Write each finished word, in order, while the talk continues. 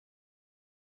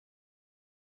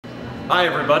Hi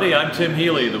everybody, I'm Tim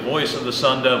Healey, the voice of the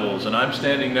Sun Devils, and I'm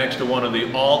standing next to one of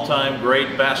the all-time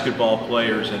great basketball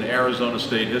players in Arizona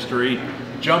State history,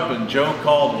 Jumpin' Joe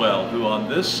Caldwell, who on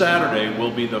this Saturday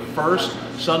will be the first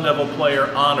Sun Devil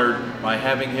player honored by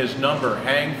having his number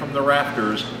hang from the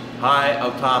rafters high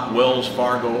atop Wells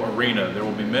Fargo Arena. There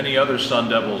will be many other Sun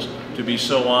Devils to be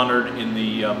so honored in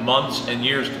the months and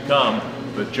years to come,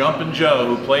 but Jumpin'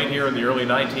 Joe, who played here in the early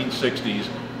 1960s,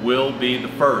 will be the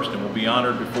first and will be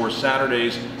honored before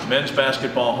Saturday's men's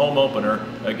basketball home opener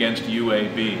against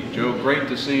UAB. Joe, great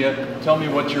to see you. Tell me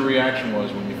what your reaction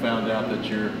was when you found out that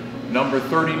your number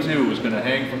 32 was going to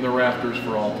hang from the rafters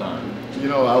for all time. You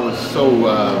know, I was so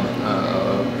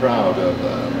proud of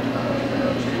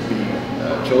being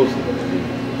chosen to be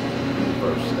the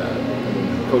first.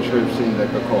 Coach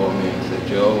Herbert called me and said,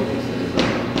 Joe, he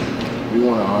says, we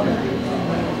want to honor you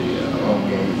in the home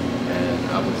game.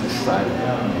 I was excited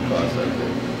because of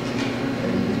it.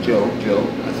 And Joe,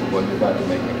 I said, well, you're about to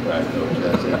make me cry, Coach. I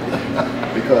said,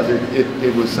 because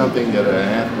it was something that an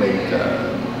athlete,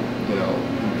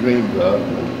 dreamed of,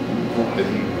 and hoped that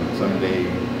he would someday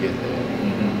get there.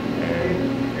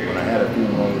 And when I had a few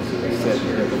moments to sit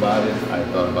and think about it, I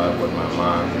thought about what my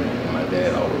mom and my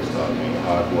dad always taught me: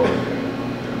 hard work,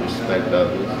 respect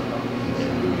others,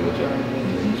 and do your job.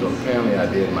 So apparently I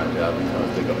did my job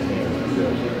because they got a hand in my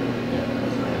jersey.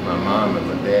 My mom and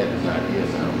my dad is not here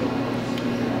now,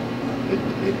 but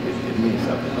it means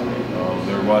something to me. Oh,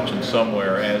 they're watching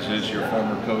somewhere, as is your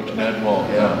former coach, Ned Walk.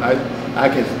 Yeah, I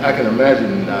can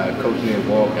imagine Coach Ned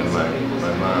Walk and my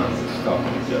mom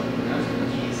talking to each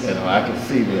other. You know, I can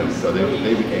see them, so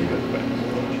they became good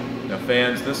friends. Now,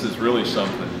 fans, this is really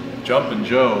something. Jumpin'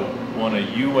 Joe won a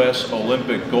U.S.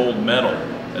 Olympic gold medal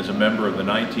as a member of the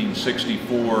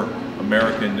 1964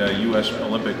 American U.S.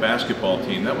 Olympic basketball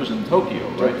team. That was in Tokyo,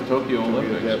 right? The Tokyo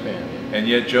Olympics. Japan. And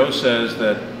yet Joe says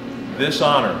that this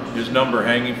honor, his number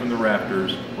hanging from the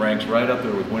rafters, ranks right up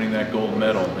there with winning that gold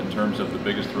medal in terms of the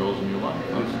biggest thrills in your life.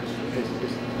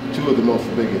 It's two of the most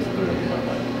biggest thrills in my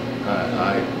life.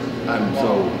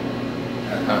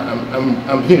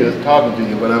 I'm here talking to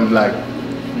you, but I'm like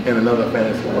in another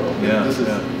fantasy world. Yeah, this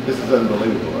is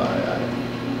unbelievable.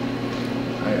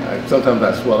 Sometimes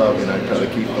I swell up and I try to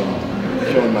keep from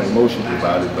showing my emotions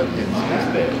about it, but it's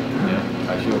there. Yeah.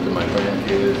 I show it to my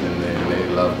grandkids and they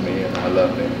love me and I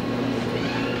love them.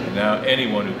 And now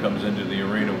anyone who comes into the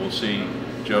arena will see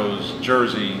Joe's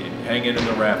jersey hanging in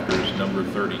the rafters, number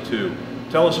 32.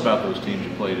 Tell us about those teams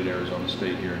you played at Arizona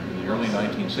State here in the early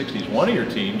 1960s. One of your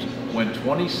teams went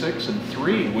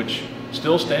 26-3, which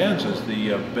still stands as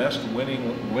the best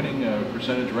winning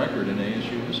percentage record in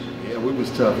ASU history. Yeah, we was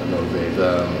tough in those days.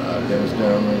 Dennis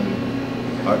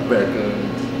Derman, Art Becker,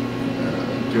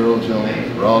 Gerald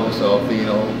Jones, Raul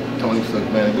Salfino, Tony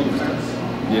Suckman, we was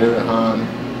tough. Gary Hahn,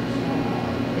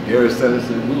 Gary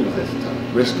Senderson, we was this tough.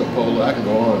 Rich Capola, I can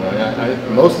go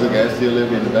on. Most of the guys still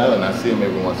live in the valley, and I see them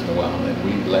every once in a while, and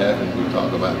we laugh and we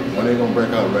talk about when they're gonna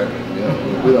break our record. You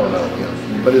know, we don't know. You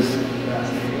know, but it's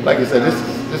like I said,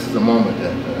 this is a moment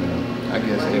that I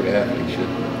guess every athlete should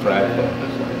strive for.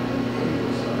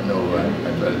 I know I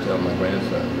try to tell my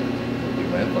grandson that your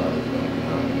grandfather's going to be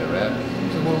hung in the rafters. He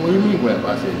said, well, what do you mean, Grandpa?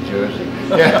 I said, jersey.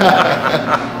 I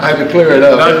had to clear it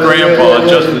up. Not Grandpa,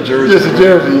 just the jersey. Just the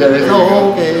jersey, yeah. They say,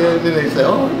 oh, okay. And then they say,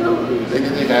 oh, no. They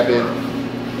get happy.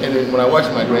 And then when I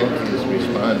watch my grandkids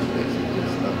respond to this, it's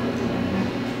just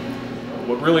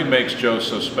what really makes Joe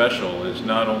so special is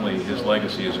not only his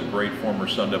legacy as a great former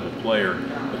Sun Devil player,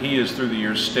 but he has through the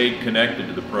years stayed connected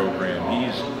to the program.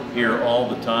 He's here all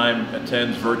the time,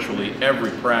 attends virtually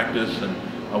every practice, and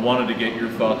I wanted to get your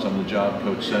thoughts on the job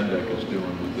Coach Sendek is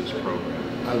doing with this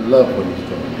program. I love what he's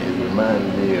doing. It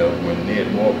reminds me of when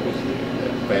Ned Walk was there,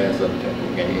 that fast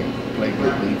up-tempo game, play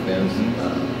good defense.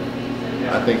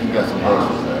 I think he got some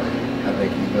horses there. I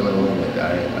think he's going to win it.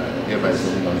 Everybody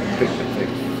says he's going to pick the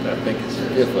fifth. I think it's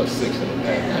fifth or sixth in the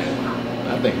pack.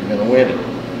 I think he's going to win it.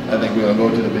 I think we're going to go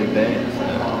to the big dance.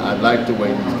 I like the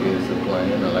way these kids are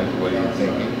playing. I like the way they're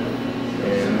thinking.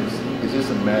 And it's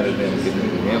just a matter of them getting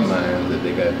in their minds that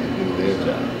they got to do their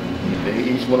job.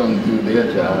 Each one of them do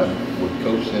their job with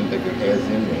Coach Sendek has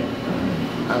in there.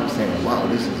 I'm saying, wow,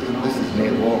 this is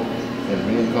Ned Walk in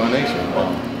reincarnation.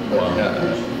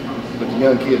 But the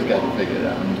young kids got to figure it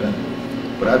out.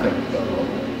 But I think it's going to work.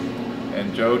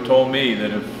 And Joe told me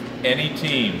that if any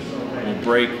team will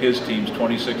break his team's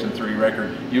 26-3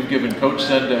 record, you've given Coach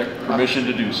Sendek permission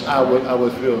to do so. I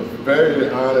would feel very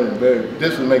honored and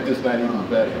this would make this night even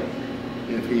better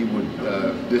if he would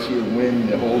this year win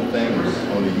the whole thing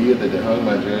on the year that they hung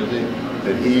my jersey,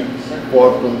 that he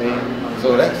fought for me.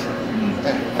 So that's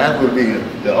That would be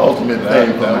the ultimate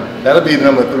thing. That'll be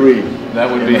number 3. That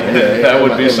would be that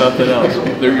would be something else.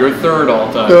 They're your third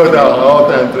all-time. Third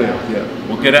all-time thrill. Yeah.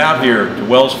 We'll get out here to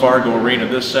Wells Fargo Arena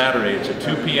this Saturday. It's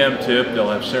a 2 p.m. tip. They'll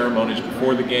have ceremonies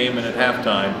before the game and at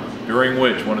halftime, during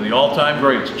which one of the all-time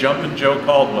greats, Jumpin' Joe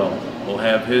Caldwell, will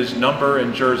have his number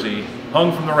and jersey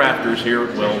hung from the rafters here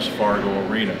at Wells Fargo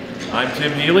Arena. I'm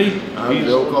Tim Healey. I'm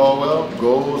Joe Caldwell.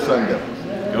 Go Sun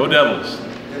Devils. Go Devils.